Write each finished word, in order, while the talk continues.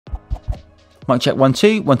Mic check 1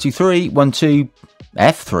 2, 1 2 3, 1 2,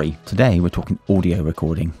 F3. Today we're talking audio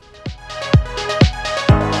recording.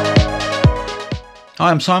 Hi,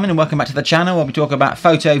 I'm Simon and welcome back to the channel where we talk about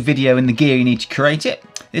photo, video and the gear you need to create it.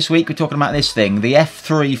 This week we're talking about this thing, the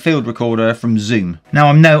F3 field recorder from Zoom. Now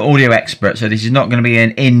I'm no audio expert, so this is not going to be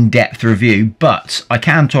an in-depth review, but I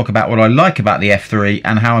can talk about what I like about the F3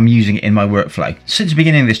 and how I'm using it in my workflow. Since the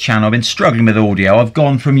beginning of this channel I've been struggling with audio. I've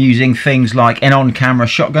gone from using things like an on-camera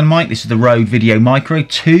shotgun mic, this is the Rode Video Micro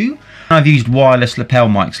 2. I've used wireless lapel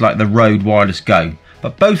mics like the Rode Wireless Go.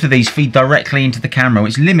 But both of these feed directly into the camera,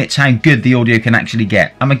 which limits how good the audio can actually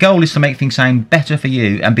get. And my goal is to make things sound better for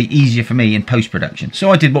you and be easier for me in post-production. So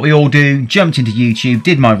I did what we all do, jumped into YouTube,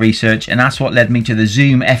 did my research, and that's what led me to the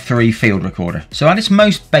Zoom F3 field recorder. So at its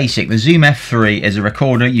most basic, the Zoom F3 is a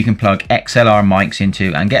recorder you can plug XLR mics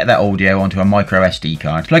into and get that audio onto a micro SD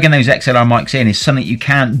card. Plugging those XLR mics in is something you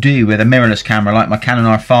can't do with a mirrorless camera like my Canon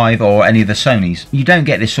R5 or any of the Sonys. You don't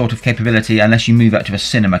get this sort of capability unless you move up to a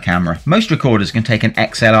cinema camera. Most recorders can take an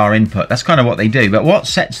XLR input, that's kind of what they do, but what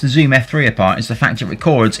sets the Zoom F3 apart is the fact it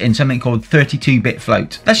records in something called 32-bit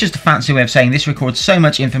float. That's just a fancy way of saying this records so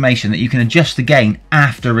much information that you can adjust the gain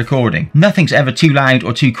after recording. Nothing's ever too loud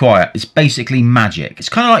or too quiet, it's basically magic. It's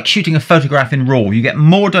kind of like shooting a photograph in RAW. You get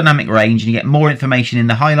more dynamic range and you get more information in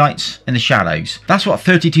the highlights and the shadows. That's what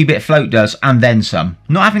 32-bit float does, and then some.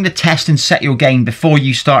 Not having to test and set your gain before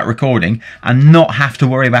you start recording and not have to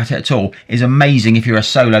worry about it at all is amazing if you're a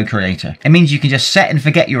solo creator. It means you can just set and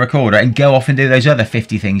forget your recorder and go off and do those other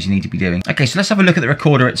 50 things you need to be doing. Okay, so let's have a look at the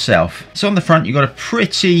recorder itself. So on the front you've got a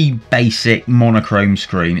pretty basic monochrome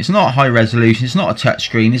screen. It's not high resolution, it's not a touch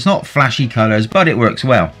screen, it's not flashy colours, but it works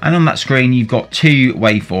well. And on that screen you've got two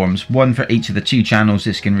waveforms, one for each of the two channels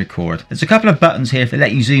this can record. There's a couple of buttons here that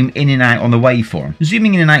let you zoom in and out on the waveform.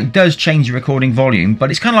 Zooming in and out does change your recording volume,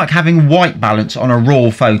 but it's kind of like having white balance on a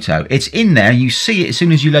raw photo. It's in there, you see it as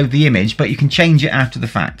soon as you load the image, but you can change it after the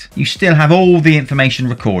fact. You still have all the information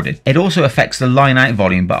recorded. It also affects the line out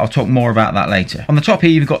volume, but I'll talk more about that later. On the top here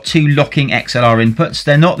you've got two locking XLR inputs.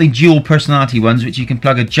 They're not the dual personality ones which you can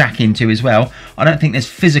plug a jack into as well. I don't think there's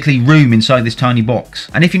physically room inside this tiny box.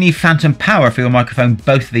 And if you need phantom power for your microphone,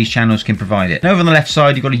 both of these channels can provide it. And over on the left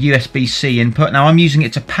side you've got a USB-C input. Now I'm using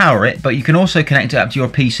it to power it, but you can also connect it up to your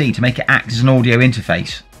PC to make it act as an audio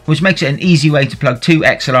interface, which makes it an easy way to plug two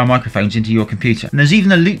XLR microphones into your computer. And there's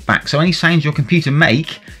even a loopback, so any sounds your computer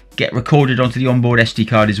make get recorded onto the onboard SD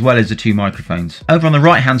card as well as the two microphones. Over on the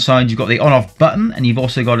right hand side you've got the on off button, and you've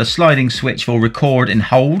also got a sliding switch for record and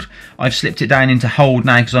hold. I've slipped it down into hold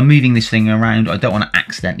now because I'm moving this thing around. I don't want to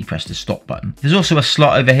accidentally press the stop button. There's also a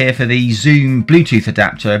slot over here for the Zoom Bluetooth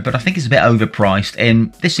adapter, but I think it's a bit overpriced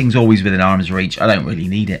and this thing's always within arm's reach. I don't really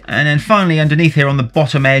need it. And then finally underneath here on the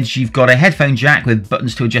bottom edge you've got a headphone jack with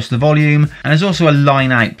buttons to adjust the volume, and there's also a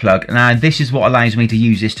line out plug. Now this is what allows me to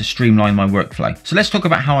use this to streamline my workflow. So let's talk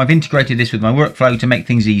about how I've integrated this with my workflow to make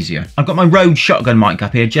things easier. I've got my Rode shotgun mic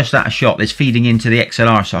up here just out of shot that's feeding into the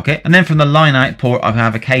XLR socket, and then from the line out port I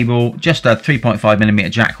have a cable, just a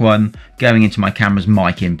 3.5mm jack one, going into my camera's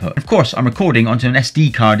mic input. Of course I'm recording onto an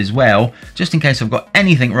SD card as well, just in case I've got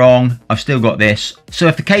anything wrong. I've still got this, so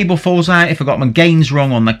if the cable falls out, if I've got my gains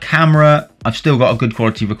wrong on the camera, I've still got a good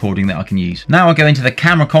quality recording that I can use. Now I go into the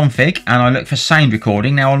camera config and I look for sound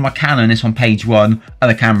recording. Now on my Canon it's on page 1,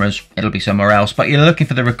 other cameras it'll be somewhere else, but you're looking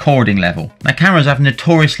for the recording level. Now cameras have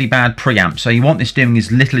notoriously bad preamp, so you want this doing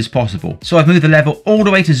as little as possible. So I've moved the level all the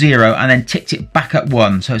way to 0 and then ticked it back up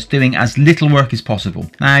 1, so it's doing as little work as possible.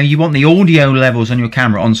 Now you want the audio levels on your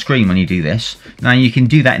camera on screen when you do this. Now you can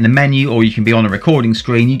do that in the menu or you can be on a recording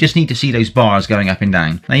screen. You just need to see those bars going up and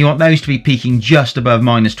down. Now you want those to be peaking just above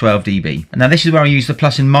 -12 dB. Now this is where I use the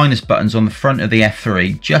plus and minus buttons on the front of the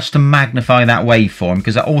F3 just to magnify that waveform,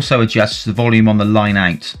 because that also adjusts the volume on the line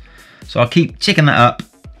out. So I'll keep ticking that up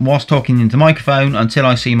whilst talking into the microphone until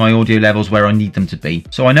I see my audio levels where I need them to be.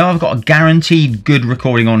 So I know I've got a guaranteed good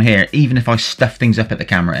recording on here even if I stuff things up at the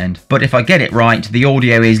camera end. But if I get it right, the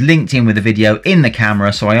audio is linked in with the video in the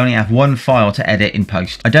camera, so I only have one file to edit in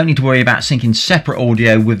post. I don't need to worry about syncing separate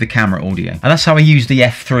audio with the camera audio. And that's how I use the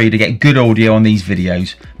F3 to get good audio on these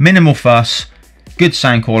videos. Minimal fuss, good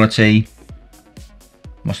sound quality.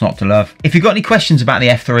 What's not to love? If you've got any questions about the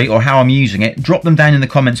F3 or how I'm using it, drop them down in the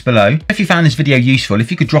comments below. If you found this video useful,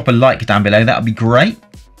 if you could drop a like down below, that would be great.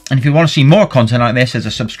 And if you want to see more content like this, there's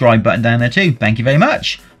a subscribe button down there too. Thank you very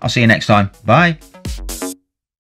much. I'll see you next time. Bye.